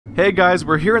Hey guys,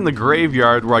 we're here in the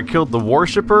graveyard where I killed the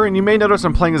worshipper, and you may notice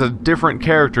I'm playing as a different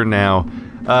character now.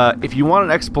 If you want an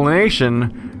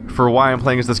explanation for why I'm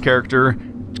playing as this character,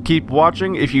 keep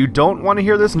watching. If you don't want to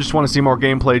hear this and just want to see more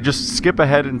gameplay, just skip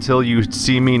ahead until you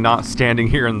see me not standing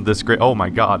here in this oh my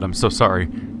god, I'm so sorry.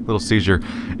 Little seizure.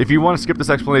 If you want to skip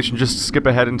this explanation, just skip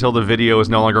ahead until the video is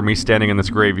no longer me standing in this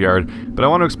graveyard. But I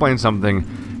want to explain something,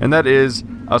 and that is,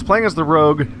 I was playing as the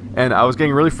rogue, and I was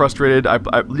getting really frustrated.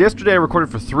 Yesterday I recorded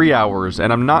for 3 hours,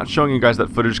 and I'm not showing you guys that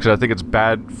footage because I think it's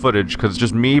bad footage, because it's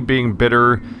just me being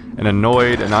bitter and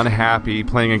annoyed and unhappy,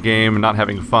 playing a game and not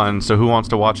having fun, so who wants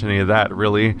to watch any of that,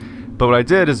 really? But what I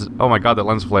did is, oh my god, that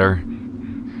lens flare.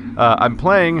 I'm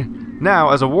playing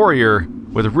now as a warrior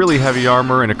with really heavy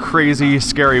armor and a crazy,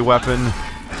 scary weapon,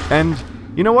 and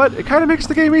you know what? It kind of makes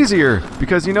the game easier,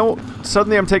 because, you know,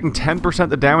 suddenly I'm taking 10%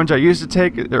 the damage I used to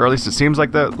take, or at least it seems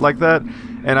like that,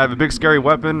 and I have a big scary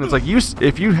weapon. It's like,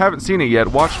 if you haven't seen it yet,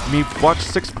 watch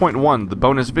 6.1, the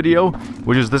bonus video,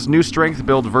 which is this new strength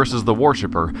build versus the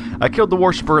worshipper. I killed the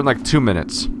worshipper in like 2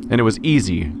 minutes, and it was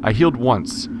easy. I healed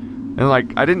once, and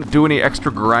like, I didn't do any extra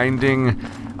grinding.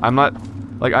 I'm not,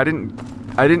 like, I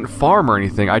didn't farm or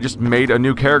anything. I just made a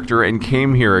new character and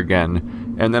came here again.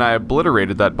 And then I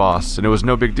obliterated that boss, and it was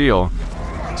no big deal.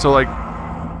 So, like,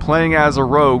 playing as a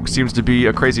rogue seems to be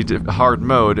a crazy hard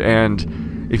mode,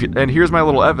 and here's my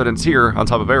little evidence here on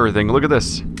top of everything. Look at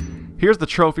this. Here's the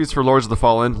trophies for Lords of the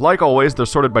Fallen. Like always, they're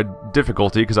sorted by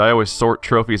difficulty, because I always sort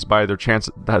trophies by their chance,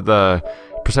 the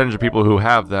percentage of people who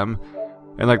have them.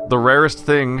 And, like, the rarest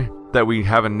thing that we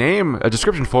have a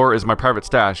description for is my private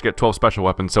stash, get 12 special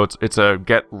weapons. So it's a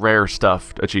get rare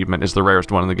stuff achievement is the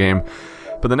rarest one in the game.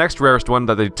 But the next rarest one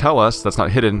that they tell us, that's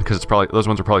not hidden, because it's probably, those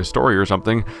ones are probably story or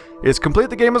something, is complete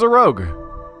the game as a rogue.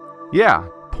 Yeah,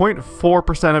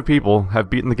 0.4% of people have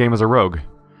beaten the game as a rogue.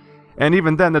 And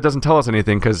even then, that doesn't tell us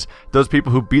anything, because those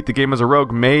people who beat the game as a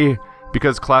rogue may,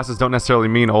 because classes don't necessarily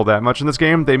mean all that much in this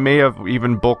game, they may have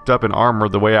even bulked up in armor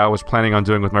the way I was planning on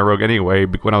doing with my rogue anyway,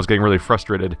 when I was getting really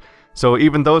frustrated. So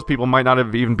even those people might not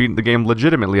have even beaten the game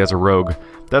legitimately as a rogue.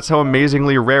 That's how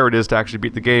amazingly rare it is to actually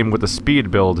beat the game with a speed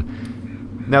build.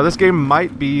 Now, this game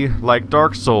might be like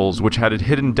Dark Souls, which had a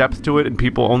hidden depth to it, and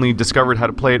people only discovered how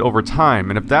to play it over time.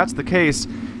 And if that's the case,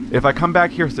 if I come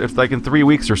back here, if like in 3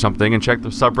 weeks or something, and check the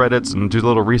subreddits and do a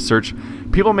little research,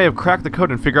 people may have cracked the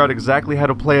code and figure out exactly how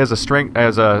to play as a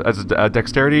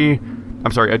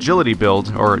agility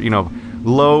build, or, you know,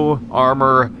 low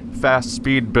armor, fast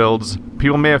speed builds.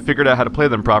 People may have figured out how to play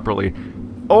them properly.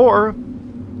 Or,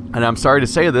 and I'm sorry to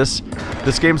say this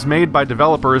game's made by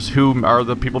developers who are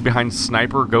the people behind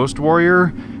Sniper Ghost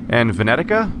Warrior and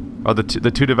Venetica, are the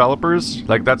two developers.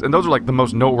 Like, and those are like the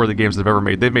most noteworthy games they've ever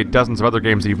made. They've made dozens of other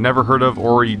games that you've never heard of,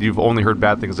 or you've only heard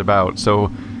bad things about. So,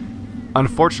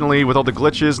 unfortunately, with all the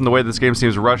glitches and the way this game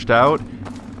seems rushed out,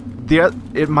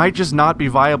 it might just not be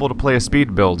viable to play a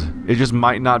speed build. It just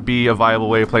might not be a viable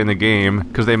way of playing the game,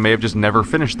 because they may have just never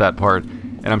finished that part.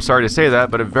 And I'm sorry to say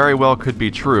that, but it very well could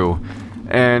be true.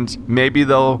 And maybe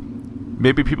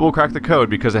people will crack the code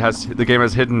because the game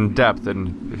has hidden depth,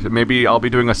 and maybe I'll be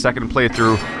doing a second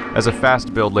playthrough as a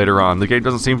fast build later on. The game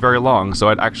doesn't seem very long, so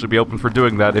I'd actually be open for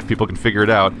doing that if people can figure it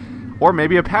out. Or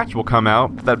maybe a patch will come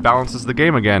out that balances the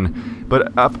game again.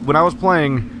 But when I was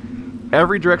playing,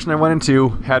 every direction I went into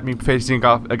had me facing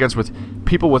off against with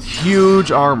people with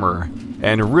huge armor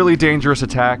and really dangerous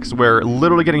attacks where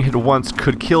literally getting hit once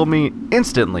could kill me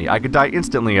instantly. I could die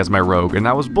instantly as my rogue, and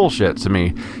that was bullshit to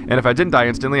me. And if I didn't die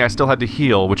instantly, I still had to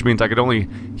heal, which means I could only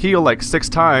heal like 6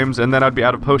 times, and then I'd be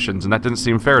out of potions, and that didn't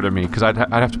seem fair to me, because I'd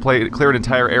have to clear an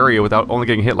entire area without only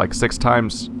getting hit like 6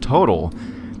 times total.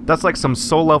 That's like some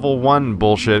Soul Level 1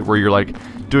 bullshit where you're like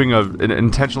doing an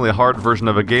intentionally hard version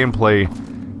of a gameplay,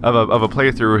 of a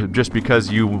playthrough, just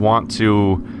because you want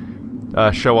to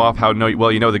show off how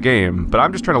well you know the game. But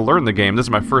I'm just trying to learn the game. This is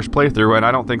my first playthrough, and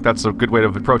I don't think that's a good way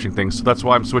of approaching things, so that's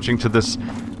why I'm switching to this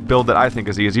build that I think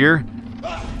is easier.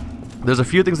 There's a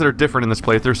few things that are different in this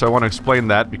playthrough, so I want to explain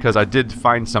that, because I did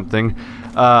find something.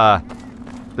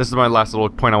 This is my last little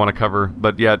point I want to cover,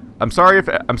 but yeah, I'm sorry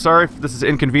if this is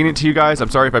inconvenient to you guys. I'm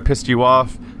sorry if I pissed you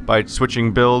off by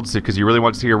switching builds, because you really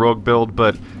want to see a rogue build,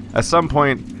 but at some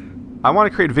point I want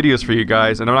to create videos for you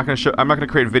guys, and I'm not going to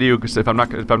create videos if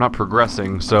I'm not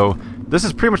progressing. So this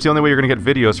is pretty much the only way you're going to get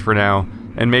videos for now,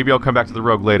 and maybe I'll come back to the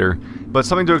rogue later. But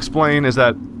something to explain is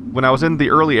that when I was in the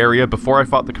early area before I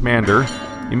fought the commander,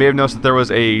 you may have noticed that there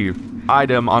was a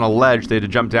item on a ledge they had to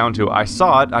jump down to. I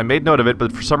saw it, I made note of it,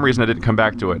 but for some reason I didn't come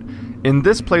back to it. In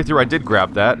this playthrough I did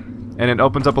grab that, and it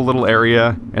opens up a little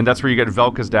area, and that's where you get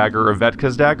Velka's dagger, or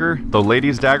Vetka's dagger, the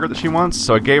lady's dagger that she wants.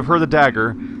 So I gave her the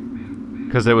dagger,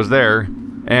 because it was there,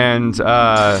 and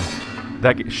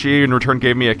she in return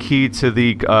gave me a key to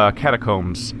the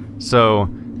catacombs. So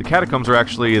the catacombs are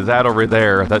actually that over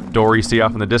there, that door you see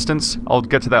off in the distance. I'll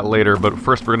get to that later, but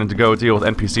first we're going to go deal with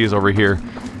NPCs over here.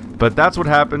 But that's what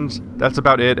happened. That's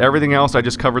about it. Everything else I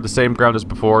just covered the same ground as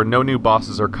before. No new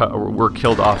bosses were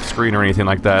killed off screen or anything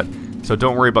like that. So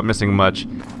don't worry about missing much.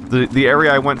 The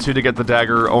area I went to get the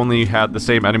dagger only had the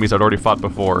same enemies I'd already fought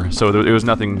before, so it was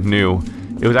nothing new.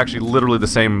 It was actually literally the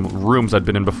same rooms I'd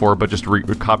been in before, but just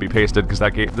copy-pasted, because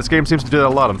this game seems to do that a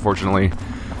lot, unfortunately.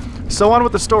 So on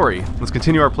with the story. Let's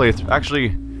continue our playthrough.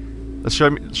 Actually, let's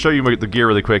show you the gear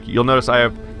really quick. You'll notice I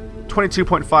have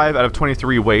 22.5 out of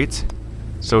 23 weight.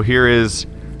 So here is,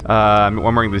 I'm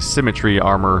wearing the symmetry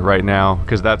armor right now,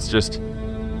 because that's just,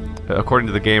 according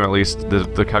to the game at least,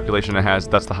 the calculation it has,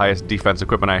 that's the highest defense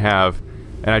equipment I have.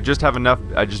 And I just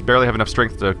barely have enough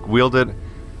strength to wield it.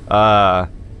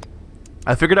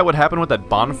 I figured out what happened with that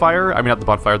bonfire. I mean, not the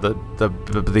bonfire,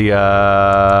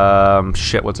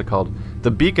 shit, what's it called? The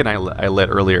beacon I lit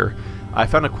earlier. I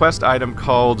found a quest item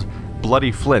called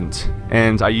Bloody Flint,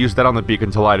 and I used that on the beacon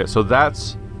to light it. So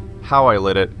that's how I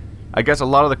lit it. I guess a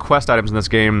lot of the quest items in this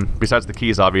game, besides the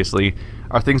keys obviously,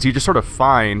 are things you just sort of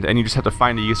find, and you just have to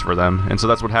find a use for them. And so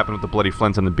that's what happened with the Bloody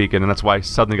Flint and the beacon, and that's why I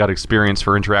suddenly got experience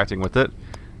for interacting with it.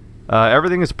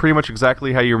 Everything is pretty much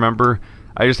exactly how you remember.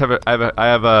 I just have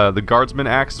the guardsman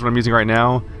axe is what I'm using right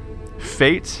now.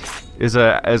 Fate is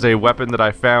a weapon that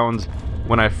I found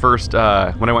when I first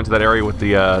when I went to that area with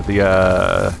the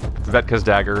Vetka's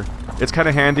dagger. It's kind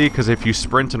of handy because if you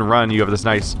sprint and run, you have this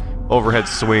nice overhead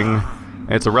swing.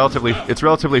 And it's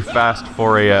relatively fast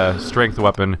for a strength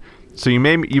weapon. So you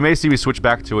may see me switch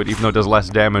back to it, even though it does less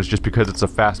damage, just because it's a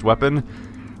fast weapon.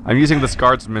 I'm using this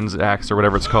guardsman's axe or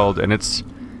whatever it's called, and it's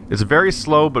very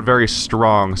slow but very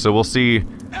strong. So we'll see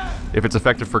if it's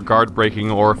effective for guard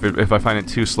breaking or if I find it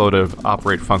too slow to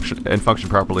operate function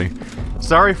properly.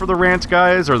 Sorry for the rant,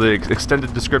 guys, or the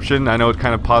extended description. I know it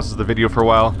kind of pauses the video for a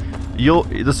while.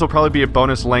 This will probably be a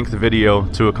bonus length video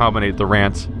to accommodate the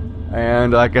rant.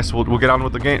 And I guess we'll get on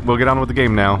with the game. We'll get on with the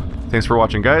game now. Thanks for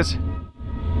watching, guys.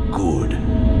 Good.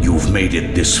 You've made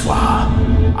it this far.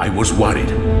 I was worried,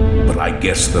 but I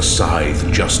guess the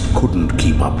scythe just couldn't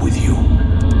keep up with you.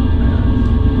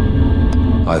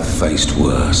 I've faced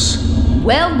worse.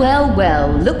 Well, well, well.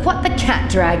 Look what the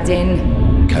cat dragged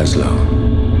in. Kaslo,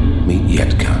 meet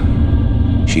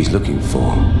Yetka. She's looking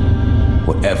for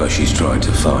whatever she's trying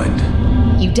to find.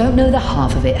 You don't know the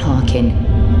half of it, Harkyn.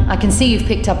 I can see you've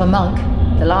picked up a monk.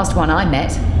 The last one I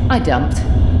met, I dumped.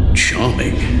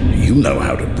 Charming. You know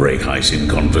how to break ice in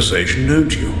conversation,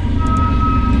 don't you?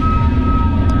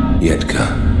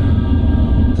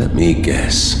 Yetka, let me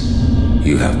guess.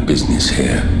 You have business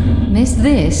here. Miss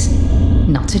this?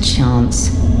 Not a chance.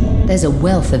 There's a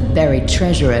wealth of buried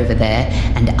treasure over there,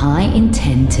 and I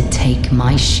intend to take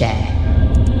my share.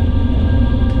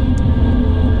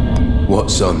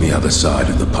 What's on the other side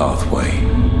of the pathway?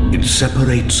 It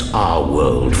separates our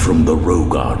world from the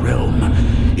Rhogar realm.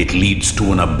 It leads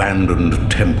to an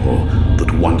abandoned temple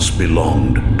that once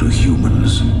belonged to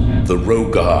humans. The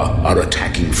Rhogar are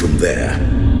attacking from there,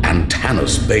 and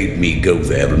Tanis bade me go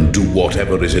there and do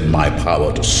whatever is in my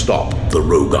power to stop the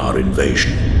Rhogar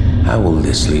invasion. How will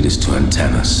this lead us to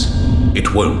Tanis?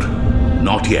 It won't.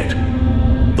 Not yet.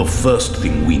 The first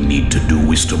thing we need to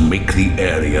do is to make the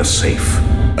area safe.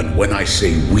 And when I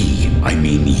say we, I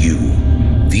mean you.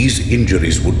 These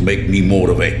injuries would make me more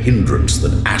of a hindrance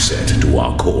than asset to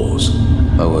our cause.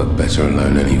 I work better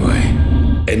alone anyway.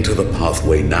 Enter the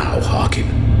pathway now,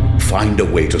 Harkyn. Find a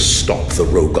way to stop the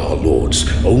Rhogar Lords.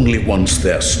 Only once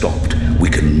they're stopped, we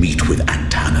can meet with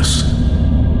Tanis.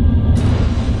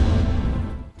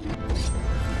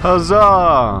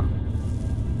 Huzzah!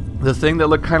 The thing that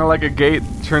looked kind of like a gate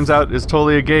turns out is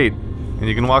totally a gate. And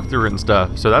you can walk through it and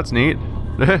stuff, so that's neat.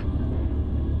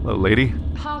 Hello, lady.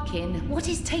 Harkyn, what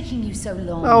is taking you so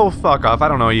long? Oh, fuck off. I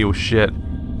don't know you shit.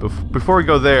 Before we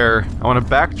go there, I want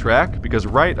to backtrack, because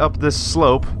right up this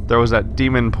slope, there was that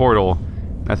demon portal.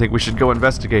 I think we should go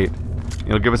investigate.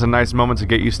 It'll give us a nice moment to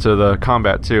get used to the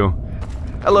combat, too.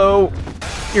 Hello!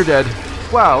 You're dead.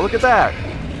 Wow, look at that!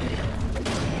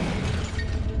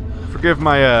 Forgive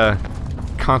my,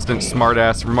 constant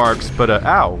smart-ass remarks, but,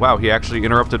 ow! Wow, he actually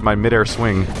interrupted my mid-air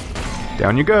swing.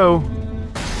 Down you go.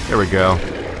 There we go.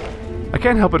 I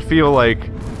can't help but feel like,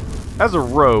 as a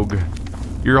rogue,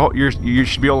 you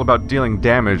should be all about dealing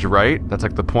damage, right? That's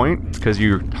like the point, because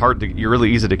you're really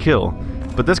easy to kill.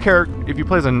 But this character, if you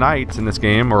play as a knight in this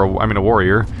game, or a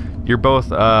warrior, you're both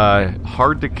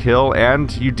hard to kill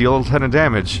and you deal a ton of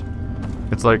damage.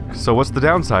 It's like, so what's the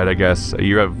downside? I guess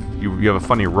you have a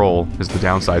funny roll is the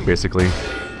downside basically.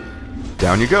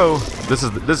 Down you go. This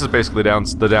is basically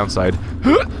the downside.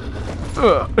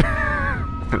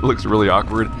 It looks really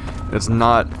awkward. It's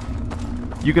not.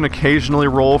 You can occasionally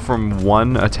roll from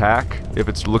one attack if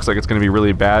it looks like it's going to be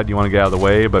really bad. You want to get out of the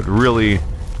way, but really,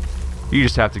 you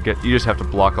just have to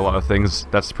block a lot of things.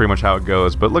 That's pretty much how it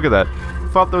goes. But look at that.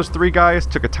 Fought those 3 guys,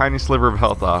 took a tiny sliver of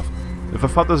health off. If I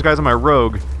fought those guys on my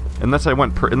rogue, unless I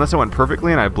went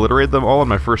perfectly and I obliterated them all in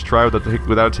my first try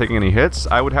without taking any hits,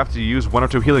 I would have to use 1 or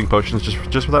 2 healing potions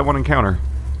just for that one encounter.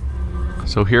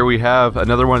 So here we have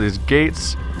another one of these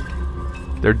gates.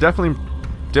 They're definitely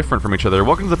different from each other.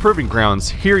 Welcome to the Proving Grounds.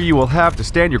 Here you will have to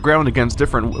stand your ground against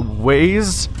different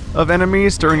ways of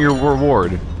enemies during your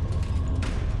reward.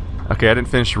 Okay, I didn't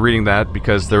finish reading that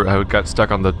because I got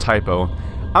stuck on the typo.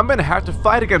 I'm gonna have to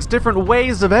fight against different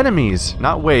ways of enemies.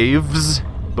 Not waves,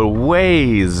 but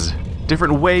ways.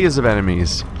 Different ways of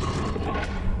enemies.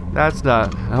 That's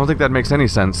not... I don't think that makes any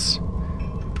sense.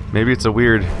 Maybe it's a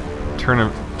weird turn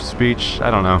of speech. I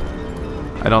don't know.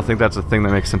 I don't think that's a thing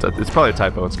that makes sense. It's probably a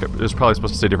typo. It's probably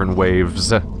supposed to say different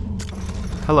waves.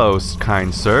 Hello,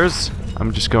 kind sirs.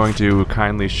 I'm just going to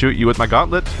kindly shoot you with my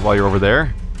gauntlet while you're over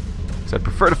there. Because I'd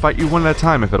prefer to fight you one at a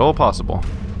time if at all possible.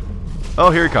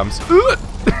 Oh, here he comes.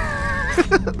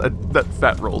 that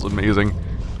fat roll's amazing.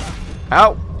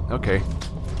 Ow! Okay.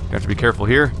 You have to be careful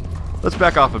here. Let's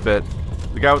back off a bit.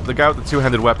 The guy with the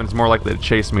two-handed weapon is more likely to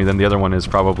chase me than the other one is,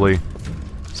 probably.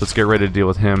 So let's get ready to deal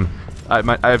with him.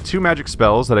 I have 2 magic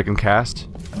spells that I can cast,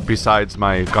 besides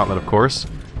my gauntlet, of course.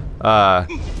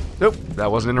 Nope, that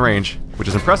wasn't in range, which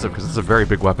is impressive, because it's a very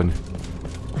big weapon.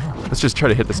 Let's just try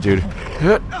to hit this dude.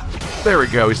 There we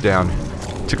go, he's down.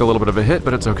 Took a little bit of a hit,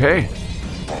 but it's okay.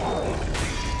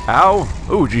 Ow!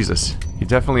 Oh, Jesus. He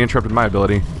definitely interrupted my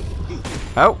ability.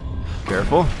 Ow!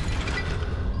 Careful.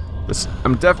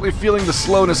 I'm definitely feeling the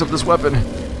slowness of this weapon.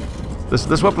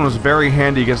 This weapon was very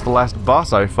handy against the last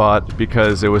boss I fought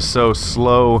because it was so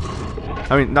slow.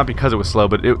 I mean, not because it was slow,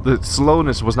 but the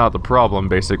slowness was not the problem,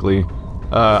 basically.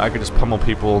 I could just pummel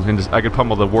people, I could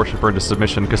pummel the worshipper into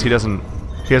submission because he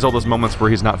has all those moments where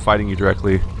he's not fighting you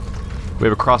directly. We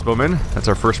have a crossbowman. That's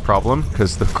our first problem,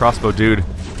 because the crossbow dude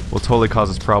will totally cause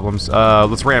us problems.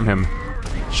 Let's ram him.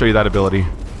 Show you that ability.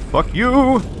 Fuck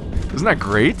you! Isn't that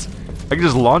great? I can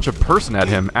just launch a person at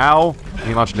him. Ow! And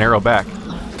he launched an arrow back.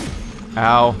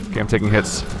 Ow. Okay, I'm taking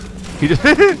hits. He just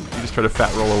tried to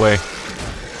fat roll away.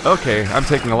 Okay, I'm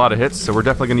taking a lot of hits, so we're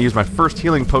definitely going to use my first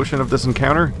healing potion of this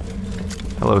encounter.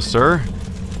 Hello, sir.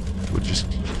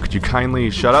 Could you kindly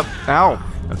shut up? Ow!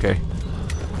 Okay.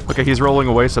 Okay, he's rolling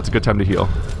away, so that's a good time to heal.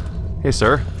 Hey,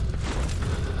 sir.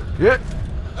 Hit!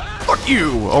 Fuck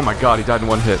you! Oh my god, he died in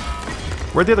 1 hit.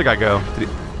 Where'd the other guy go?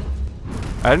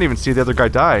 I didn't even see the other guy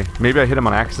die. Maybe I hit him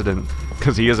on accident,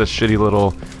 because he is a shitty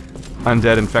little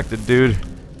undead infected dude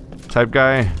type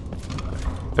guy.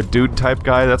 A dude type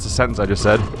guy, that's a sentence I just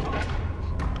said.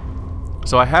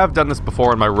 So I have done this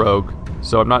before in my rogue,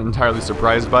 so I'm not entirely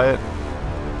surprised by it.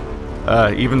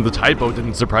 Even the typo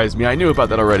didn't surprise me. I knew about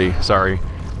that already, sorry.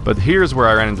 But here's where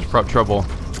I ran into trouble.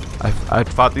 I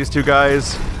fought these 2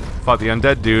 guys, fought the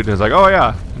undead dude, and I was like, oh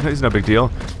yeah, he's no big deal.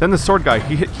 Then the sword guy,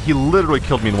 he literally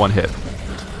killed me in 1 hit.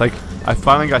 Like, I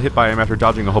finally got hit by him after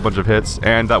dodging a whole bunch of hits,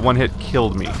 and that 1 hit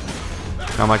killed me.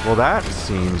 And I'm like, well, that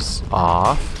seems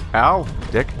off. Ow,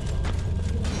 dick.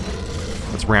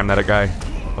 Let's ram that guy.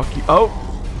 Okay.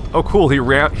 Oh, cool.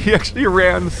 He actually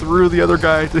ran through the other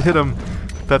guy to hit him.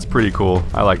 That's pretty cool.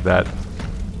 I like that.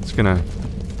 Just gonna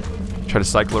try to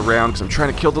cycle around because I'm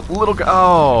trying to kill the little guy.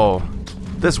 Oh,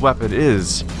 this weapon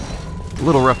is a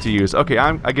little rough to use. Okay,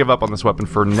 I give up on this weapon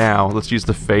for now. Let's use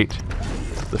the Fate.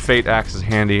 The Fate axe is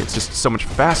handy. It's just so much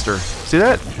faster. See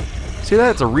that? See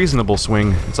that? It's a reasonable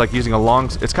swing. It's like using a long...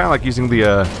 It's kind of like using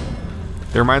the,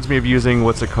 It reminds me of using,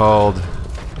 what's it called?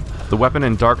 The weapon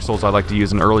in Dark Souls I like to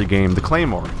use in early game. The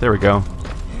Claymore. There we go.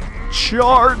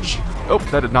 Charge! Oh,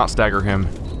 that did not stagger him.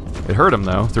 It hurt him,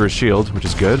 though, through his shield, which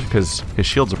is good, because his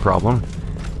shield's a problem.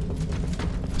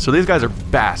 So these guys are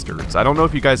bastards. I don't know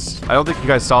if you guys... I don't think you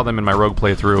guys saw them in my rogue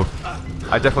playthrough.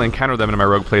 I definitely encountered them in my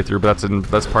rogue playthrough,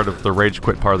 but that's part of the rage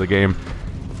quit part of the game.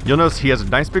 You'll notice he has a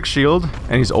nice big shield,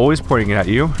 and he's always pointing it at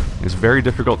you. It's very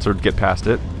difficult to get past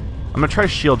it. I'm gonna try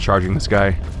shield charging this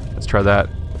guy. Let's try that.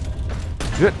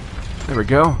 Good. There we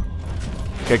go.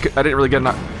 Okay, I didn't really get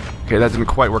enough. Okay, that didn't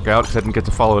quite work out because I didn't get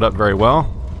to follow it up very well.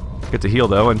 Get to heal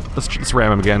though, and let's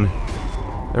ram him again.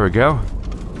 There we go.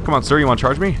 Come on, sir. You want to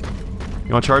charge me?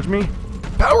 You want to charge me?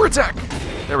 Power attack.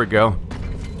 There we go.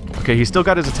 Okay, he still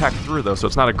got his attack through though, so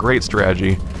it's not a great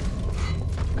strategy.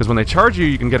 Because when they charge you,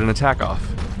 you can get an attack off.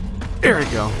 There we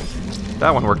go.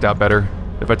 That one worked out better.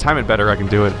 If I time it better, I can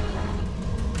do it.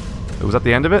 Was that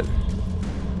the end of it?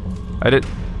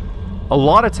 A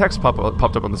lot of text popped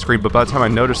up on the screen, but by the time I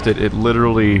noticed it, it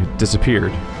literally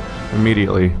disappeared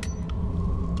immediately.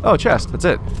 Oh, chest. That's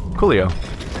it. Coolio.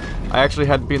 I actually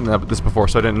hadn't beaten this before,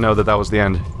 so I didn't know that that was the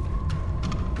end.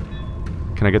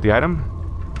 Can I get the item?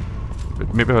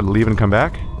 Maybe I'll leave and come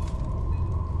back?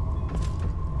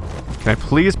 Can I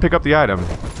please pick up the item?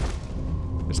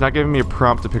 It's not giving me a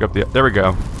prompt to pick up the... There we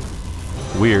go.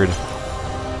 Weird.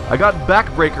 I got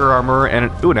backbreaker armor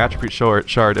and an attribute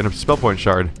shard and a spell point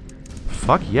shard.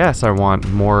 Fuck yes, I want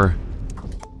more.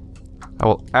 I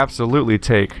will absolutely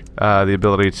take the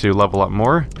ability to level up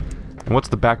more. And what's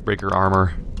the backbreaker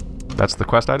armor? That's the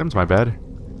quest items, my bad.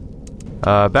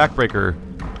 Backbreaker.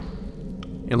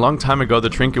 A long time ago, the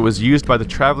trinket was used by the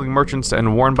traveling merchants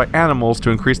and worn by animals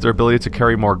to increase their ability to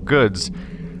carry more goods.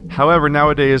 However,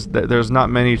 nowadays, there's not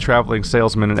many traveling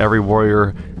salesmen and every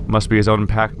warrior must be his own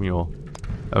pack mule.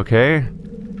 Okay.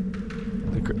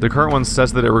 The current one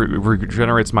says that it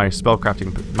regenerates my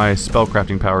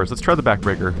spellcrafting powers. Let's try the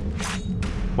backbreaker.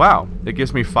 Wow, it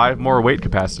gives me 5 more weight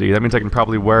capacity. That means I can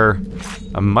probably wear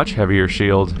a much heavier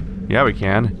shield. Yeah, we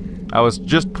can. I was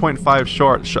just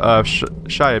 0.5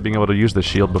 shy of being able to use the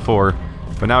shield before,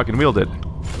 but now I can wield it.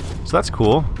 So that's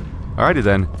cool. Alrighty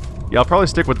then. Yeah, I'll probably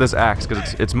stick with this axe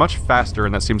because it's much faster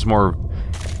and that seems more...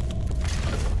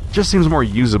 just seems more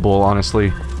usable,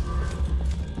 honestly.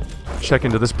 Check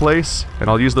into this place, and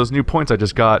I'll use those new points I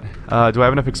just got. Do I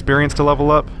have enough experience to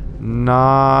level up?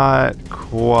 Not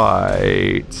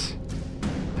quite.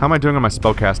 How am I doing on my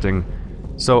spellcasting?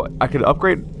 So, I could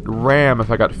upgrade Ram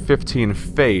if I got 15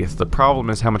 faith. The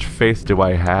problem is, how much faith do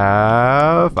I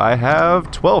have? I have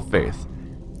 12 faith.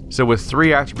 So with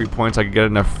 3 attribute points, I could get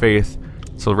enough faith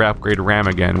to upgrade Ram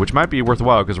again, which might be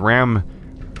worthwhile, because Ram,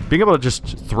 being able to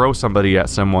just throw somebody at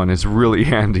someone is really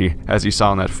handy, as you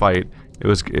saw in that fight. It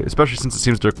was, especially since it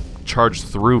seems to charge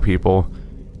through people.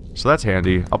 So that's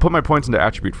handy. I'll put my points into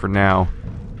attribute for now,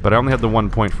 but I only have the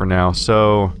 1 point for now,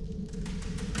 so...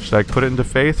 should I put it into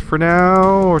faith for now,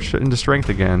 or into strength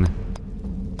again?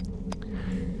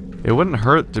 It wouldn't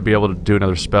hurt to be able to do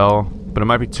another spell, but it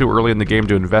might be too early in the game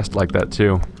to invest like that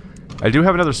too. I do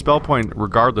have another spell point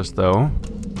regardless though,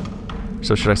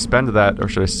 so should I spend that or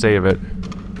should I save it?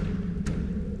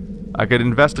 I could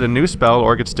invest in a new spell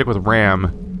or I could stick with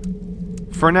Ram.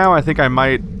 For now I think I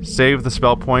might save the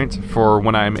spell point for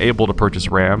when I'm able to purchase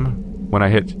Ram, when I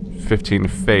hit 15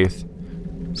 faith.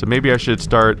 So maybe I should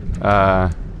start,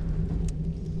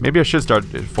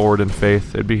 forward in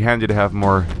faith. It'd be handy to have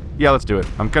more... yeah, let's do it.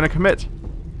 I'm gonna commit.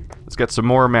 Let's get some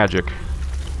more magic.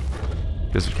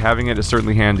 Because having it is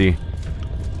certainly handy.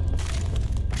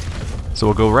 So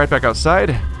we'll go right back outside,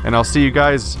 and I'll see you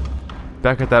guys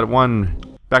back at that one...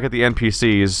 back at the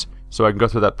NPCs, so I can go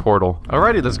through that portal.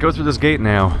 Alrighty, let's go through this gate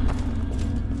now.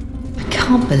 I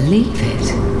can't believe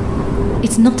it.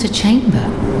 It's not a chamber.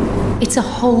 It's a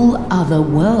whole other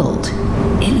world.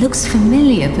 It looks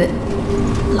familiar, but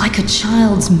like a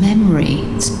child's memory.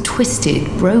 It's twisted,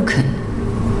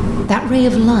 broken. That ray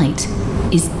of light,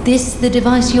 is this the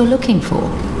device you're looking for?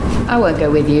 I won't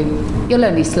go with you. You'll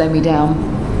only slow me down.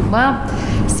 Well,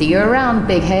 see you around,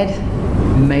 big head.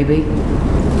 Maybe.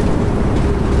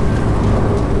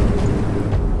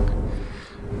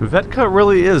 Vetka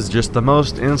really is just the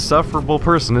most insufferable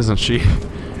person, isn't she?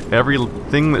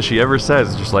 Everything that she ever says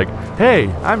is just like, hey,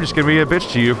 I'm just gonna be a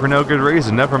bitch to you for no good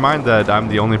reason. Never mind that I'm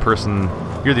the only person,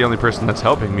 you're the only person that's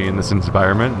helping me in this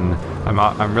environment, and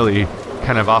I'm really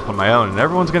kind of off on my own, and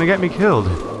everyone's gonna get me killed.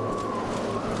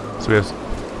 So we have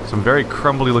some very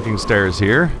crumbly looking stairs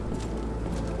here.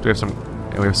 We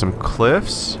have some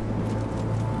cliffs.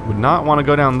 Would not want to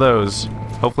go down those.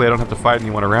 Hopefully I don't have to fight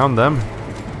anyone around them.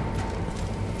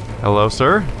 Hello,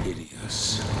 sir?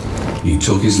 Hideous. He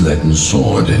took his leaden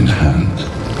sword in hand.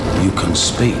 You can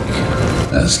speak.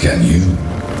 As can you.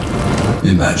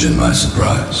 Imagine my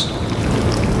surprise.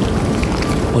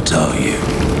 What are you?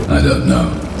 I don't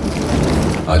know.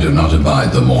 I do not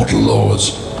abide the mortal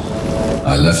laws.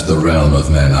 I left the realm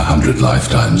of men 100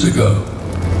 lifetimes ago.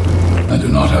 I do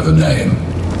not have a name.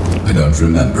 I don't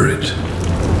remember it.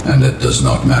 And it does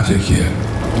not matter here.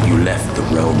 You left the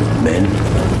realm of men?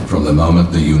 From the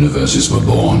moment the universes were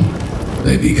born,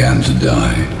 they began to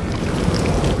die.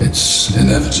 It's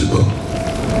inevitable.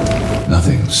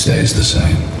 Nothing stays the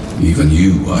same. Even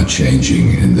you are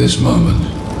changing in this moment,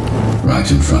 right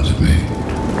in front of me.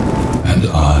 And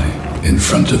I in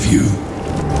front of you.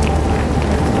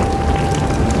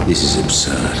 This is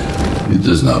absurd. It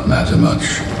does not matter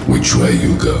much which way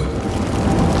you go.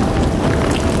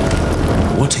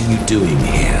 What are you doing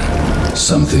here?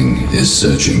 Something is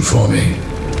searching for me.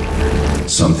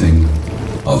 Something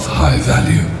of high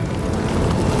value.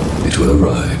 It will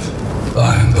arrive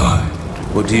by and by.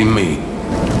 What do you mean?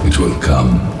 It will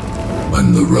come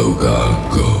when the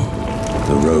Rhogar go.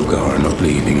 The Rhogar are not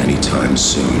leaving anytime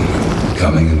soon.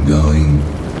 Coming and going,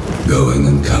 going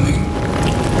and coming.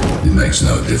 It makes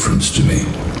no difference to me.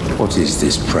 What is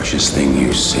this precious thing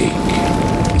you seek?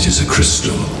 It is a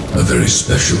crystal, a very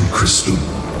special crystal.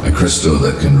 A crystal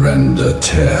that can rend a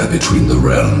tear between the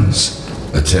realms.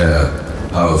 A tear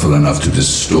powerful enough to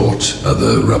distort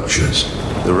other ruptures.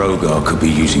 The Rhogar could be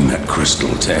using that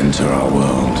crystal to enter our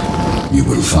world. You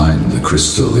will find the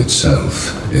crystal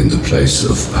itself in the place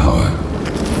of power.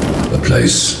 A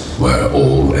place where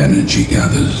all energy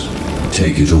gathers.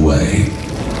 Take it away,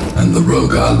 and the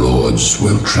Rhogar Lords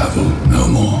will travel no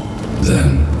more.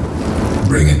 Then,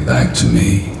 bring it back to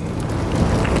me.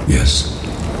 Yes.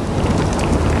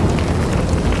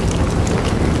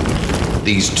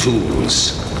 These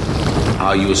tools,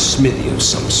 are you a smithy of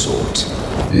some sort?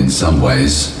 In some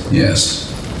ways, yes.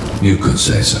 You could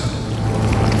say so.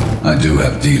 I do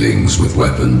have dealings with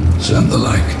weapons and the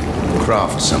like.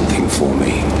 Craft something for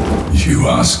me. You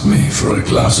ask me for a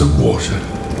glass of water,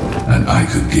 and I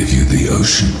could give you the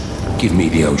ocean. Give me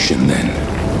the ocean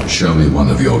then. Show me one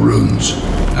of your runes,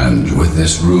 and with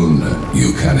this rune,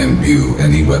 you can imbue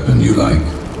any weapon you like.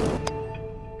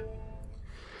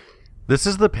 This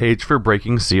is the page for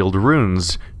breaking sealed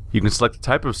runes. You can select the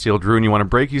type of sealed rune you want to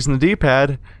break using the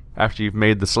D-pad. After you've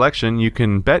made the selection, you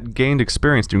can bet gained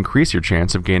experience to increase your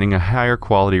chance of gaining a higher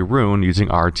quality rune using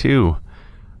R2.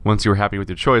 Once you are happy with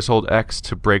your choice, hold X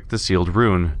to break the sealed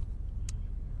rune.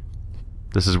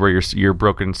 This is where your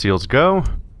broken seals go.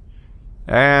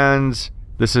 And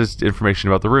this is information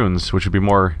about the runes, which would be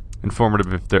more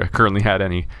informative if they currently had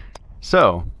any.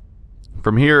 So,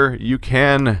 from here, you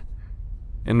can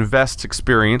invest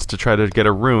experience to try to get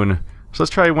a rune. So let's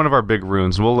try one of our big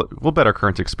runes. We'll bet our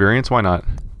current experience. Why not?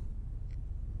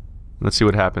 Let's see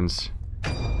what happens.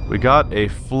 We got a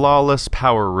flawless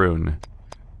power rune,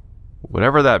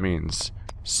 whatever that means.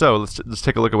 So let's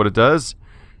take a look at what it does.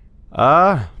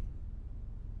 So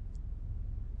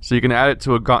you can add it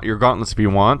to your gauntlets if you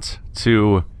want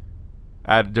to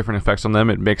add different effects on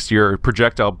them. It makes your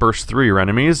projectile burst through your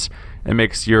enemies. It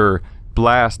makes your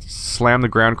blast slam the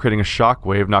ground, creating a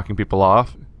shockwave,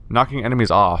 knocking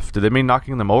enemies off. Do they mean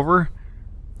knocking them over?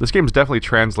 This game's definitely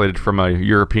translated from a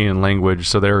European language,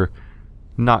 so they're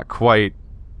not quite...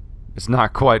 It's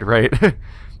not quite right.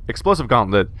 Explosive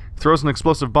Gauntlet. Throws an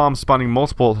explosive bomb, spawning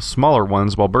multiple smaller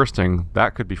ones while bursting.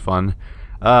 That could be fun.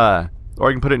 Or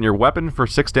you can put it in your weapon for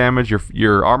 6 damage,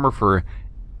 your armor for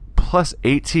plus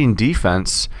 18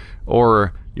 defense,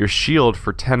 or your shield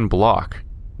for 10 block.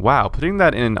 Wow, putting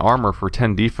that in armor for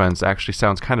 10 defense actually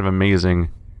sounds kind of amazing.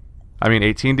 I mean,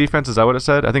 18 defense, is that what it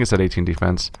said? I think it said 18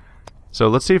 defense. So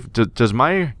let's see if... Does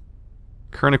my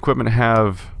current equipment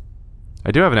have... I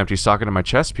do have an empty socket in my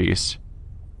chest piece.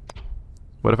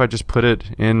 What if I just put it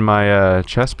in my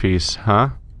chest piece, huh?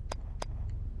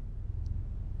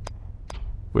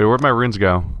 Wait, where'd my runes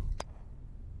go?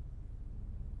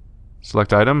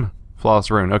 Select item? Flawless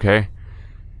rune, okay.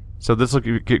 So this will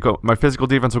go... My physical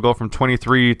defense will go from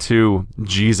 23 to...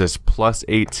 Jesus, plus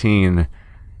 18.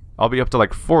 I'll be up to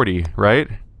like 40, right?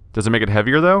 Does it make it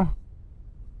heavier though?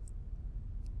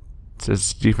 It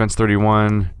says defense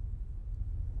 31.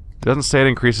 It doesn't say it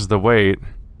increases the weight,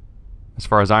 as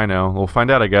far as I know. We'll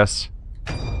find out, I guess.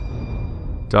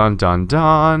 Dun dun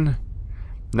dun.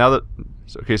 Now that...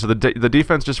 Okay, so the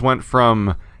defense just went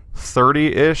from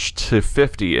 30-ish to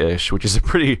 50-ish, which is a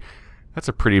pretty... That's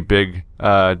a pretty big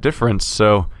difference,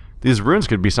 so these runes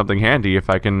could be something handy if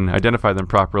I can identify them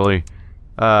properly.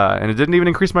 And it didn't even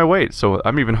increase my weight, so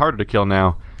I'm even harder to kill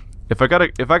now. If I got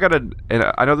a, and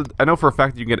I know for a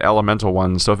fact that you can get elemental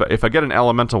ones. So if I get an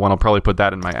elemental one, I'll probably put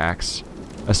that in my axe,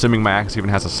 assuming my axe even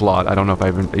has a slot. I don't know if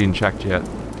I've even checked yet.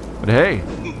 But hey,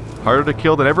 harder to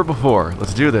kill than ever before.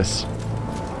 Let's do this.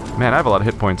 Man, I have a lot of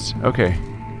hit points. Okay,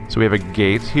 so we have a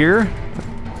gate here,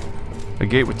 a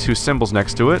gate with 2 symbols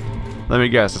next to it. Let me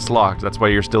guess, it's locked. That's why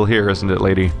you're still here, isn't it,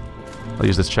 lady? I'll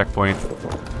use this checkpoint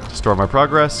to store my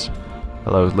progress.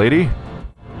 Hello, lady.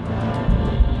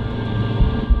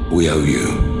 We owe you.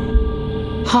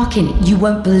 Harkyn, you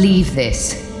won't believe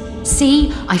this.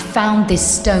 See, I found this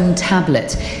stone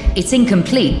tablet. It's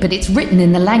incomplete, but it's written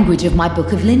in the language of my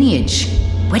book of lineage.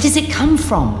 Where does it come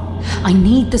from? I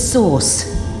need the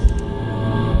source.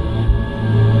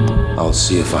 I'll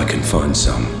see if I can find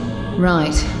some.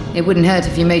 Right. It wouldn't hurt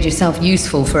if you made yourself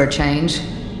useful for a change.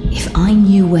 If I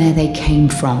knew where they came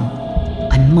from,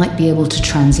 I might be able to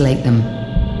translate them.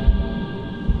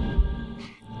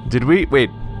 Did we... Wait.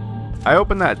 I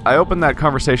opened that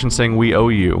conversation saying we owe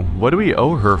you. What do we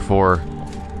owe her for?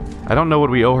 I don't know what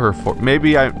we owe her for.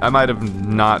 Maybe I might have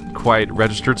not quite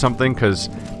registered something, because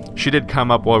she did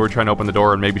come up while we were trying to open the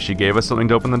door, and maybe she gave us something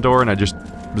to open the door, and I just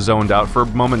zoned out for a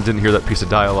moment, didn't hear that piece of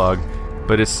dialogue.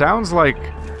 But it sounds like...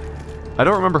 I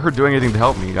don't remember her doing anything to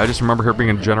help me. I just remember her being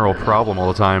a general problem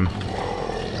all the time.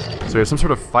 So we have some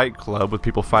sort of fight club with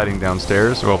people fighting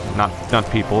downstairs. Well, not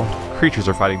people. Creatures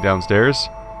are fighting downstairs.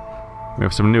 We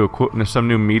have some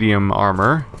new medium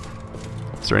armor.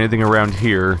 Is there anything around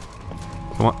here?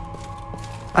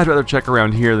 I'd rather check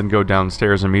around here than go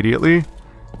downstairs immediately.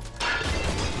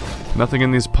 Nothing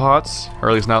in these pots, or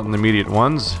at least not in the immediate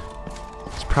ones.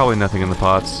 There's probably nothing in the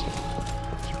pots.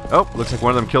 Oh, looks like one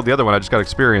of them killed the other one. I just got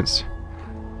experience.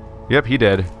 Yep, he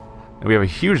did. And we have a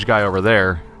huge guy over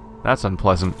there. That's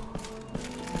unpleasant.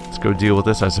 Let's go deal with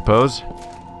this, I suppose.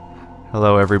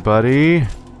 Hello, everybody.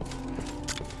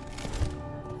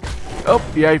 Oh,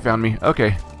 yeah, he found me.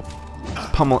 Okay.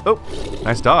 Pummel. Oh,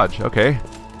 nice dodge. Okay.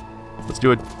 Let's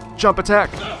do a jump attack.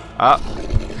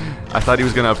 I thought he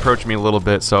was going to approach me a little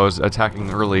bit, so I was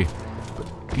attacking early.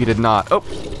 But he did not. Oh,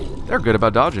 they're good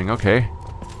about dodging. Okay.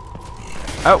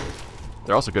 Oh,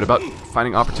 they're also good about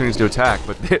finding opportunities to attack,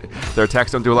 but their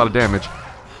attacks don't do a lot of damage.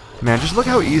 Man, just look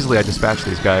how easily I dispatch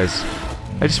these guys.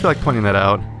 I just feel like pointing that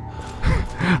out.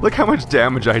 Look how much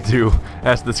damage I do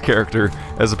as this character,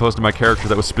 as opposed to my character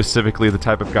that was specifically the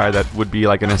type of guy that would be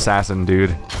like an assassin,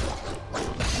 dude.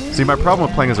 See, my problem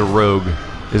with playing as a rogue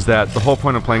is that the whole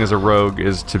point of playing as a rogue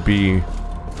is to be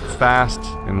fast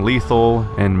and lethal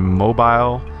and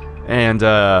mobile, and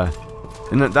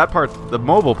that part, the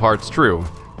mobile part's true.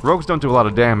 Rogues don't do a lot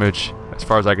of damage, as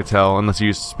far as I could tell, unless you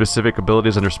use specific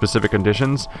abilities under specific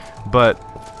conditions,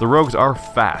 but the rogues are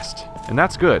fast, and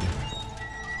that's good.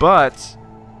 But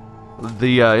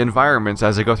the environments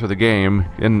as they go through the game,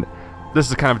 and this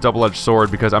is kind of a double-edged sword,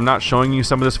 because I'm not showing you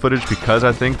some of this footage because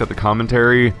I think that the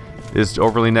commentary is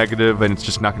overly negative and it's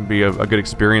just not going to be a good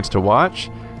experience to watch,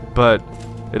 but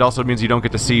it also means you don't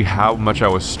get to see how much I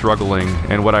was struggling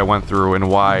and what I went through and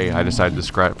why I decided to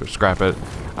scrap it.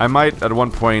 I might at one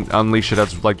point unleash it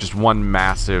as like just one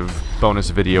massive bonus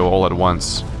video all at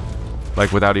once,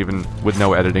 like with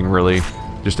no editing really,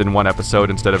 just in one episode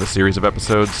instead of a series of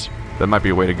episodes. That might be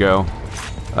a way to go.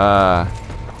 I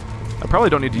probably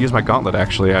don't need to use my gauntlet,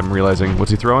 actually, I'm realizing.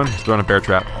 What's he throwing? He's throwing a bear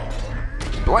trap.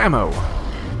 Blammo!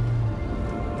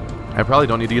 I probably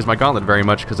don't need to use my gauntlet very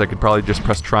much, because I could probably just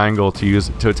press triangle to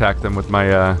attack them with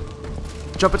my,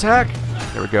 jump attack!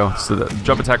 There we go. So the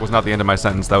jump attack was not the end of my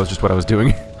sentence, that was just what I was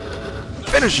doing.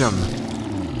 Finish him!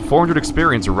 400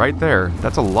 experience right there.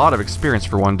 That's a lot of experience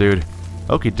for one dude.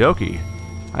 Okie dokie.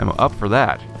 I'm up for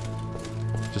that.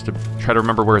 Just to try to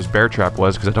remember where his bear trap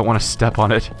was, because I don't want to step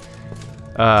on it.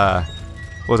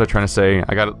 What was I trying to say?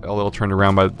 I got a little turned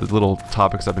around by the little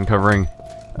topics I've been covering.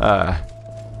 But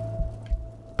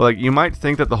like, you might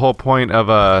think that the whole point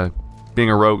of being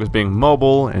a rogue was being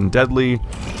mobile and deadly,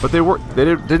 but they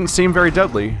didn't seem very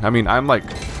deadly. I mean, I'm like,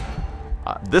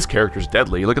 this character's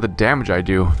deadly. Look at the damage I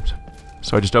do.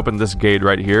 So I just opened this gate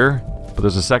right here, but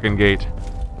there's a second gate.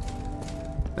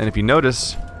 And if you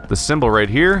notice, the symbol right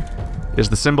here is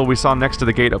the symbol we saw next to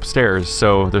the gate upstairs.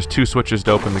 So there's two switches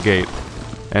to open the gate.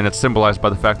 And it's symbolized by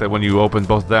the fact that when you open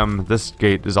both of them, this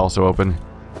gate is also open.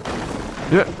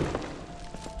 Yeah.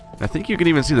 I think you can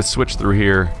even see the switch through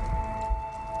here.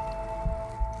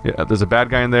 Yeah, there's a bad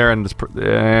guy in there, and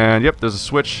yep, there's a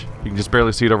switch. You can just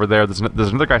barely see it over there. There's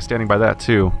another guy standing by that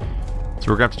too.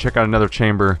 So we're gonna have to check out another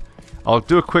chamber. I'll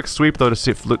do a quick sweep though to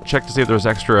see check to see if there's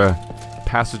extra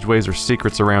passageways or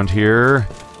secrets around here.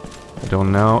 I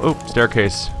don't know. Oh,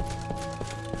 staircase.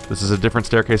 This is a different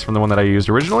staircase from the one that I used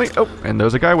originally. Oh, and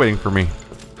there's a guy waiting for me.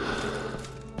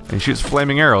 And he shoots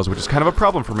flaming arrows, which is kind of a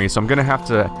problem for me, so I'm gonna have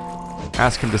to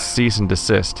ask him to cease and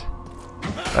desist.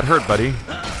 That hurt, buddy.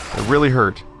 It really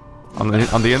hurt. On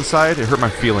the inside, it hurt my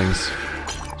feelings.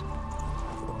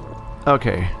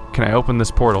 Okay, can I open this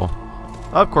portal?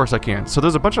 Of course I can. So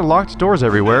there's a bunch of locked doors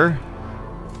everywhere,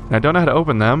 and I don't know how to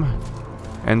open them.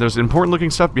 And there's important looking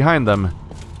stuff behind them.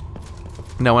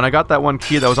 Now, when I got that one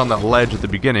key that was on that ledge at the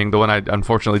beginning, the one I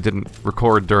unfortunately didn't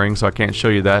record during, so I can't show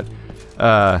you that,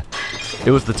 it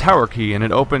was the tower key, and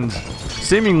it opened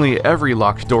seemingly every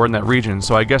locked door in that region,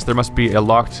 so I guess there must be a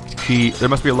locked key, there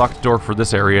must be a locked door for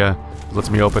this area. It lets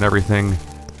me open everything.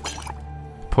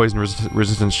 Poison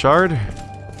resistance shard.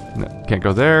 No, can't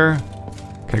go there.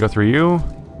 Can I go through you?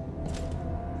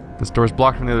 This door is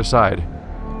blocked from the other side.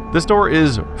 This door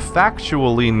is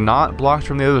factually not blocked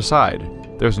from the other side.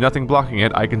 There's nothing blocking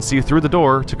it. I can see through the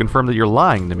door to confirm that you're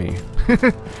lying to me.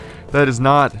 That is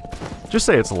not... Just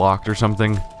say it's locked or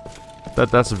something.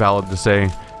 That's valid to say.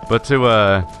 But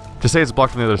to To say it's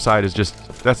blocked from the other side is just...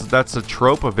 That's a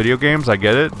trope of video games, I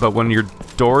get it, but when your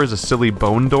door is a silly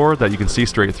bone door that you can see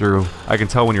straight through, I can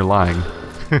tell when you're lying.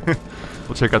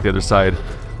 We'll check out the other side.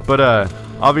 But,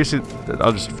 obviously,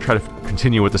 I'll just try to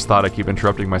continue with this thought I keep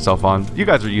interrupting myself on. You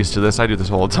guys are used to this, I do this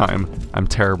all the time. I'm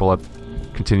terrible at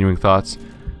continuing thoughts.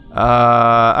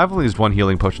 I've only used one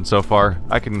healing potion so far.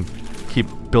 I can keep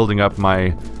building up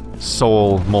my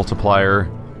soul multiplier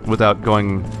without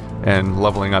going and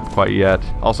leveling up quite yet.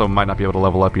 Also, might not be able to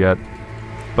level up yet.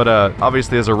 But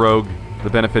obviously as a rogue, the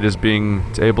benefit is being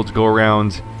able to go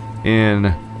around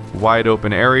in wide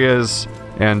open areas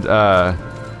and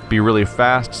be really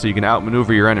fast so you can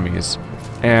outmaneuver your enemies.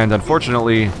 And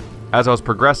unfortunately, as I was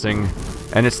progressing,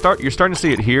 and you're starting to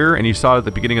see it here, and you saw it at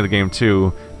the beginning of the game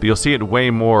too, but you'll see it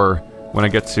way more when I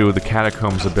get to the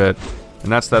catacombs a bit,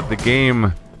 and that's that the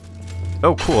game...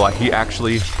 Oh cool, he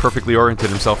actually perfectly oriented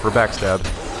himself for a backstab.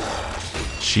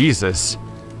 Jesus.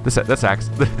 This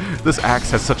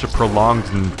axe has such a prolonged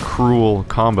and cruel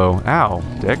combo. Ow,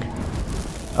 dick.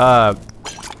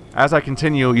 As I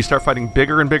continue, you start fighting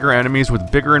bigger and bigger enemies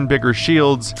with bigger and bigger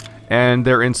shields, and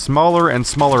they're in smaller and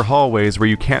smaller hallways where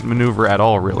you can't maneuver at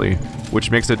all, really, which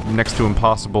makes it next to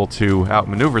impossible to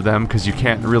outmaneuver them because you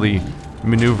can't really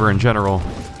maneuver in general.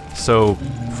 So,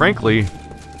 frankly,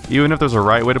 even if there's a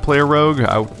right way to play a rogue,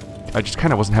 I just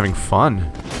kind of wasn't having fun,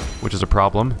 which is a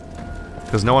problem.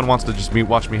 Because no one wants to just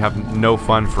watch me have no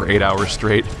fun for 8 hours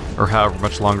straight, or however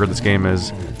much longer this game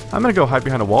is. I'm gonna go hide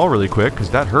behind a wall really quick, because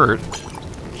that hurt.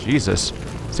 Jesus.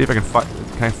 See if I can fight.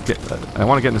 I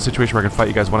want to get in a situation where I can fight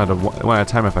you guys one at a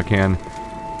time if I can.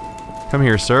 Come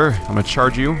here, sir. I'm gonna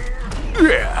charge you.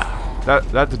 Yeah.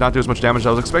 That did not do as much damage as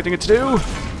I was expecting it to do.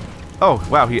 Oh,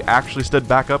 wow, he actually stood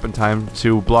back up in time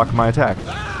to block my attack.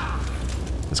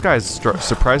 This guy is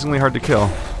surprisingly hard to kill.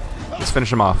 Let's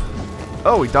finish him off.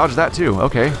 Oh, he dodged that too.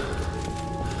 Okay.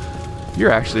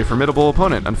 You're actually a formidable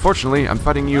opponent. Unfortunately, I'm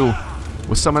fighting you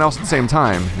with someone else at the same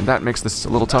time, and that makes this a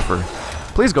little tougher.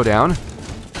 Please go down.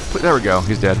 There we go.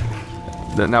 He's dead.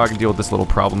 Now I can deal with this little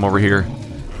problem over here.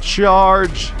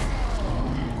 Charge!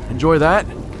 Enjoy that.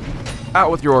 Out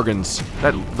with your organs.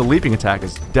 The leaping attack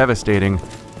is devastating.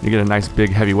 You get a nice big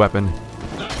heavy weapon.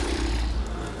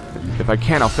 If I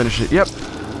can, I'll finish it. Yep.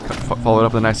 Follow it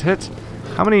up with a nice hit.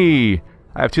 How many...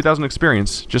 I have 2,000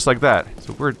 experience, just like that.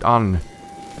 So we're on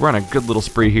a good little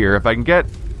spree here. If I can get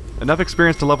enough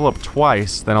experience to level up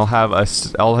twice, then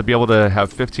I'll be able to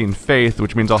have 15 faith,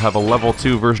 which means I'll have a level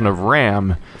 2 version of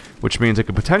Ram, which means it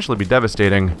could potentially be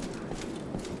devastating.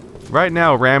 Right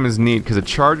now, Ram is neat because it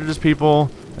charges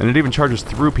people, and it even charges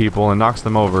through people and knocks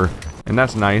them over, and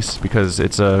that's nice because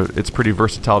it's pretty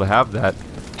versatile to have that.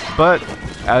 But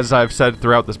as I've said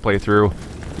throughout this playthrough,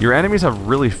 your enemies have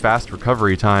really fast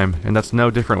recovery time, and that's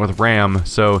no different with Ram,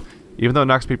 so even though it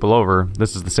knocks people over,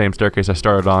 this is the same staircase I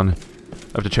started on.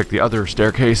 I have to check the other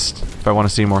staircase if I want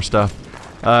to see more stuff.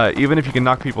 Even if you can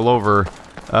knock people over,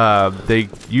 they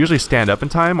usually stand up in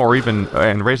time, or even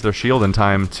and raise their shield in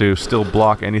time to still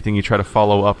block anything you try to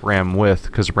follow up Ram with,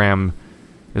 because Ram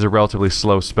is a relatively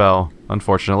slow spell,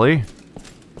 unfortunately.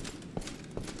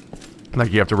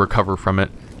 Like, you have to recover from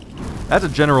it. As a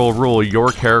general rule,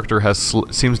 your character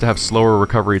seems to have slower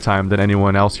recovery time than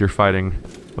anyone else you're fighting.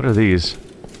 What are these?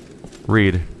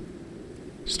 Read.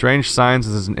 Strange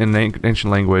signs in ancient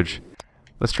language.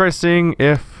 Let's try seeing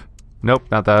if... Nope,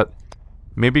 not that.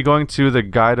 Maybe going to the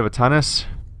Guide of Atanis?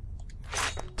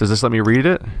 Does this let me read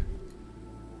it?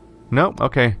 Nope,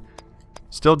 okay.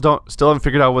 Still haven't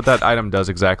figured out what that item does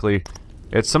exactly.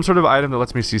 It's some sort of item that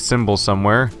lets me see symbols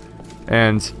somewhere.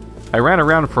 And I ran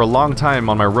around for a long time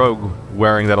on my rogue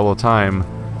wearing that all the time,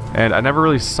 and I never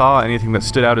really saw anything that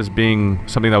stood out as being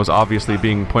something that was obviously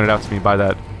being pointed out to me by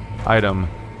that item,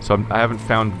 so I haven't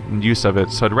found use of it.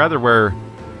 So I'd rather wear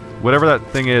whatever that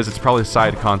thing is. It's probably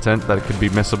side content that it could be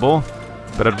missable,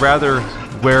 but I'd rather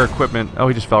wear equipment. Oh,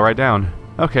 he just fell right down.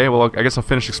 Okay, well, I guess I'll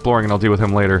finish exploring and I'll deal with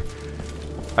him later.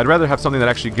 I'd rather have something that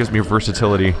actually gives me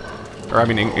versatility, or I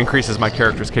mean increases my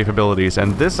character's capabilities,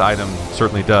 and this item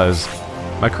certainly does.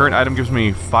 My current item gives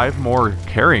me 5 more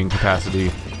carrying capacity,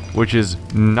 which is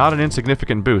not an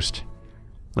insignificant boost.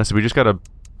 Let's see, we just got a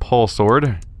pole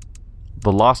sword.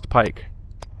 The Lost Pike.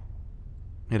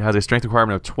 It has a strength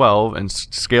requirement of 12 and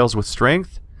scales with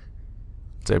strength.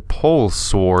 It's a pole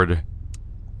sword.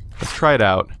 Let's try it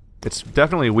out. It's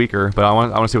definitely weaker, but I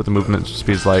want to see what the movement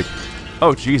speed is like.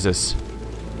 Oh, Jesus.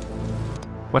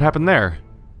 What happened there?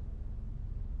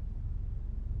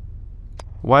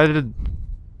 Why did...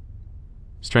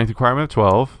 Strength requirement of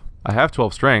 12. I have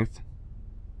 12 strength.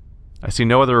 I see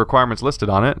no other requirements listed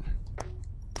on it.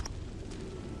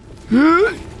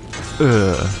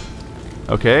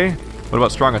 Okay. What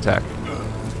about strong attack?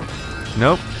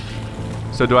 Nope.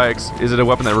 So do is it a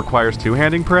weapon that requires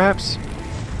two-handing, perhaps?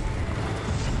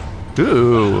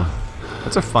 Ooh.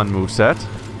 That's a fun moveset.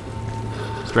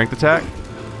 Strength attack.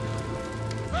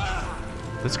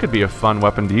 This could be a fun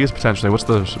weapon to use, potentially. What's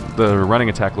the running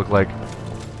attack look like?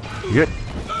 Good.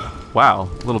 Wow,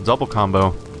 little double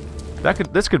combo.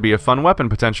 This could be a fun weapon,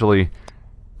 potentially.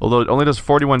 Although it only does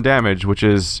 41 damage, which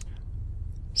is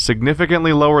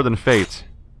significantly lower than Fate.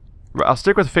 I'll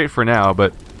stick with Fate for now,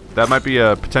 but that might be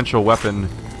a potential weapon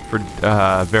for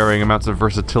varying amounts of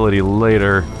versatility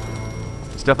later.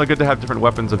 It's definitely good to have different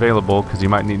weapons available, because you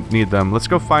might need them. Let's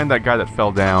go find that guy that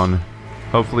fell down.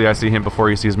 Hopefully I see him before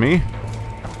he sees me.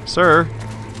 Sir?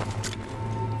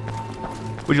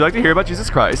 Would you like to hear about Jesus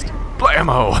Christ?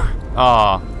 Blammo!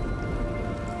 Aw.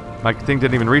 My thing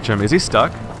didn't even reach him. Is he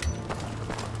stuck?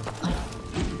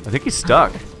 I think he's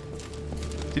stuck.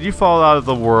 Did you fall out of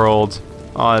the world?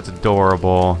 Oh, that's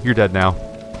adorable. You're dead now.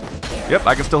 Yep,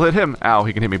 I can still hit him. Ow,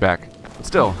 he can hit me back. But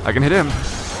still, I can hit him.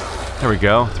 There we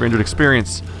go. 300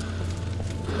 experience.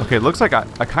 Okay, it looks like I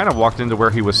kind of walked into where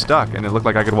he was stuck, and it looked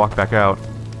like I could walk back out.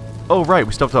 Oh, right,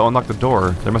 we still have to unlock the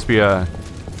door. There must be a...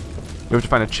 We have to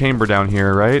find a chamber down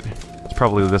here, right? It's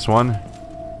probably this one.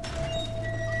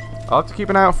 I'll have to keep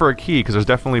an eye out for a key, because there's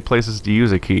definitely places to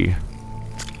use a key.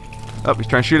 Oh, he's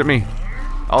trying to shoot at me.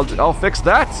 I'll fix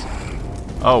that!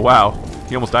 Oh, wow.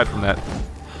 He almost died from that.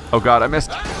 Oh god, I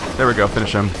missed. There we go,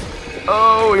 finish him.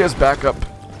 Oh, he has backup.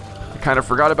 I kind of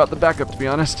forgot about the backup, to be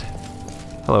honest.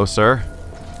 Hello, sir.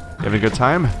 You having a good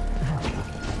time?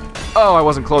 Oh, I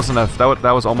wasn't close enough.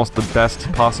 That was almost the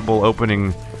best possible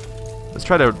opening. Let's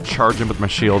try to charge him with my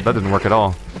shield. That didn't work at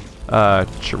all.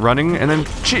 Running, and then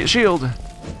shield!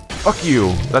 Fuck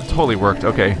you! That totally worked,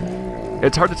 okay.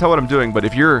 It's hard to tell what I'm doing, but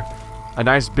if you're a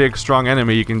nice, big, strong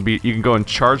enemy, you can go and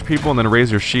charge people and then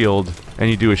raise your shield, and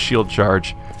you do a shield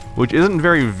charge. Which isn't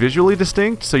very visually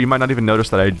distinct, so you might not even notice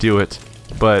that I do it.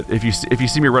 But if you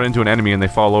see me run into an enemy and they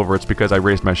fall over, it's because I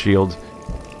raised my shield.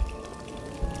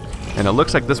 And it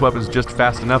looks like this weapon's just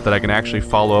fast enough that I can actually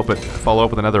follow up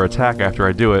with another attack after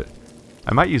I do it.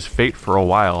 I might use Fate for a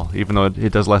while, even though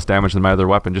it does less damage than my other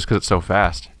weapon, just because it's so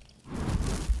fast.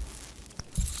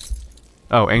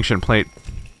 Oh, Ancient Plate.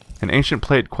 An Ancient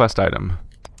Plate quest item.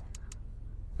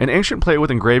 An Ancient Plate with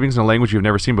engravings in a language you've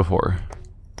never seen before.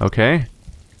 Okay.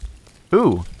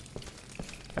 Ooh.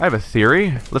 I have a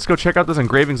theory. Let's go check out those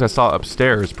engravings I saw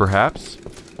upstairs, perhaps.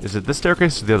 Is it this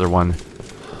staircase or the other one?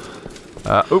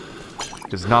 Oop.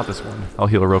 It's not this one. I'll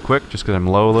heal real quick, just because I'm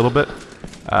low a little bit.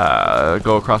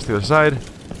 Go across the other side.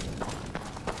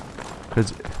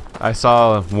 Because I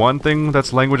saw one thing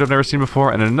that's language I've never seen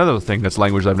before, and another thing that's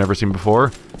language I've never seen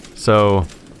before. So,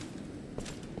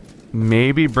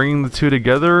 maybe bringing the two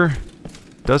together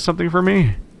does something for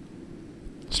me?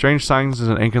 Strange Signs is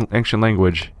an ancient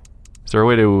language. Is there a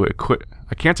way to equip...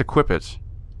 I can't equip it.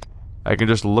 I can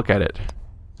just look at it.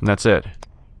 And that's it.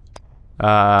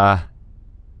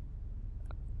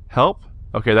 Help?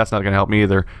 Okay, that's not gonna help me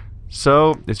either.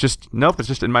 So, it's just... Nope, it's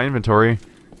just in my inventory.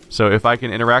 So if I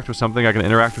can interact with something, I can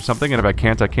interact with something, and if I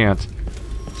can't, I can't.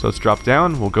 So let's drop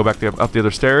down, we'll go back up the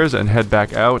other stairs and head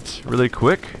back out really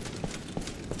quick.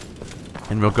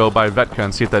 And we'll go by Vetka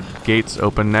and see if that gate's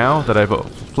open now that I've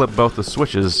flipped both the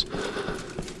switches.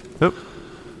 Oop.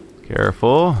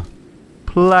 Careful.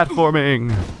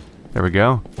 Platforming! There we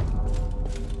go.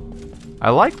 I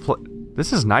like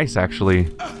this is nice, actually.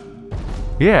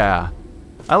 Yeah.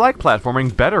 I like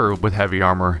platforming better with heavy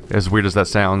armor, as weird as that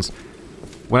sounds.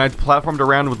 When I platformed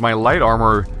around with my light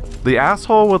armor, the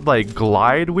asshole would like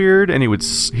glide weird, and he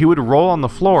would roll on the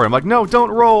floor. I'm like, no,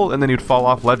 don't roll, and then he'd fall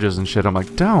off ledges and shit. I'm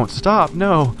like, don't stop,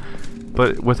 no.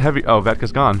 But with heavy, oh,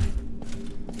 Vetka's gone.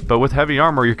 But with heavy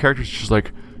armor, your character's just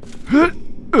like,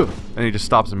 and he just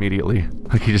stops immediately.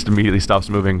 Like he just immediately stops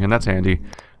moving, and that's handy.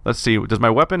 Let's see, does my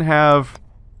weapon have?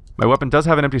 My weapon does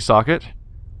have an empty socket,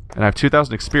 and I have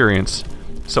 2,000 experience,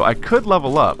 so I could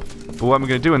level up. But what I'm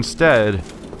gonna do instead.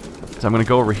 So I'm gonna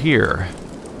go over here,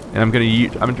 and I'm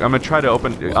gonna try to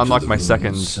unlock my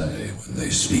second. Say when they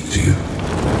speak to you.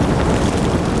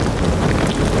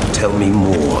 Tell me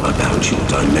more about your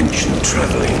dimension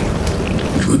traveling.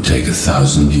 It would take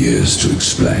 1,000 years to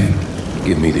explain.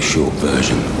 Give me the short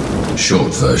version.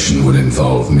 Short version would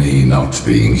involve me not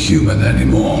being human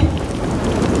anymore.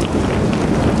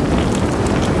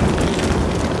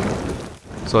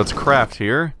 So let's craft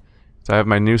here. So I have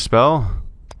my new spell.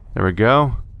 There we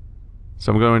go.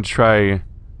 So I'm going to try,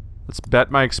 let's bet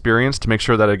my experience to make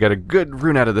sure that I get a good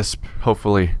rune out of this,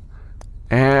 hopefully.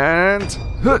 And,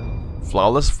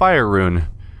 flawless fire rune.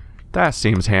 That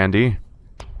seems handy.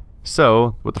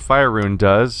 So, what the fire rune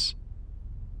does,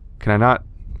 Can I not...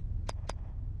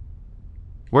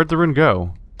 Where'd the rune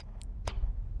go?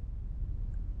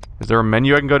 Is there a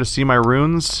menu I can go to see my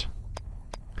runes?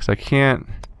 Because I can't...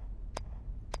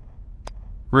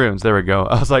 Runes, there we go.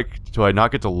 I was like, do I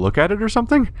not get to look at it or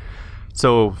something?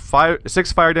 So,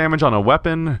 6 fire damage on a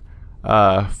weapon,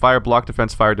 fire block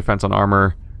defense, fire defense on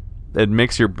armor. It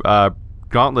makes your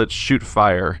gauntlet shoot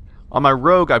fire. On my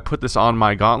rogue, I put this on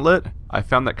my gauntlet. I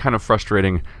found that kind of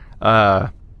frustrating, because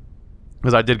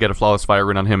I did get a flawless fire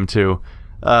rune on him too.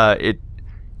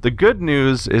 The good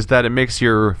news is that it makes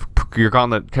your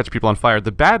gauntlet catch people on fire.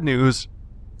 The bad news,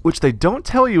 which they don't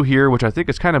tell you here, which I think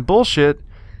is kind of bullshit,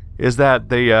 is that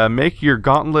they make your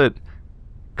gauntlet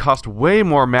cost way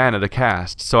more mana to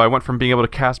cast. So I went from being able to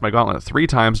cast my gauntlet 3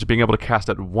 times to being able to cast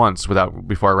it once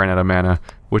before I ran out of mana,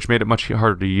 which made it much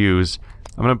harder to use.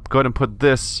 I'm gonna go ahead and put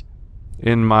this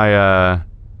in my I'm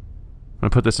gonna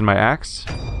put this in my axe.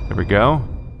 There we go.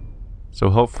 So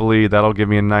hopefully that'll give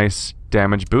me a nice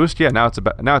damage boost. Yeah, now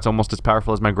it's almost as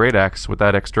powerful as my great axe with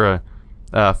that extra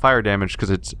fire damage,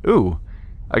 because it's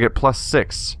I get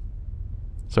 +6.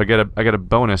 So I get a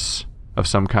bonus of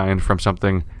some kind from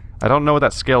something. I don't know what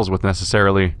that scales with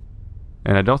necessarily,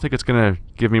 and I don't think it's gonna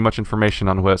give me much information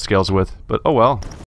on what it scales with, but oh well.